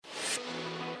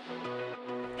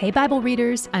Hey Bible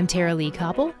readers, I'm Tara Lee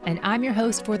Koppel, and I'm your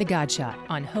host for The God Shot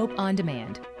on Hope on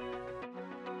Demand.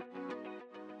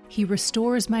 He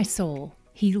restores my soul.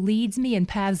 He leads me in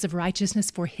paths of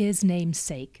righteousness for His name's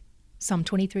sake. Psalm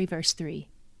 23, verse 3.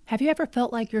 Have you ever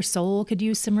felt like your soul could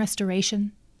use some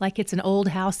restoration? Like it's an old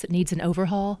house that needs an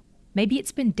overhaul? Maybe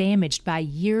it's been damaged by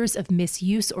years of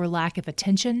misuse or lack of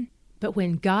attention. But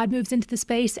when God moves into the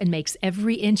space and makes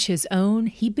every inch His own,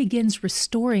 He begins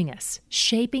restoring us,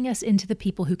 shaping us into the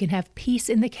people who can have peace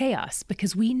in the chaos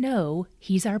because we know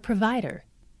He's our provider.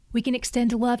 We can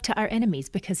extend love to our enemies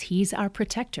because He's our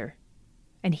protector.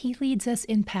 And He leads us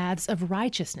in paths of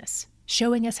righteousness,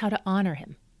 showing us how to honor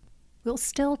Him. We'll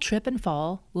still trip and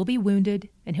fall, we'll be wounded,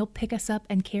 and He'll pick us up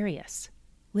and carry us.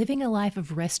 Living a life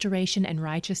of restoration and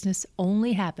righteousness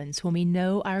only happens when we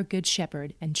know our Good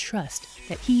Shepherd and trust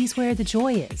that He's where the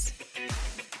joy is.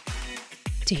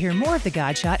 To hear more of The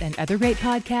God Shot and other great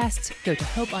podcasts, go to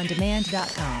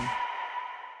hopeondemand.com.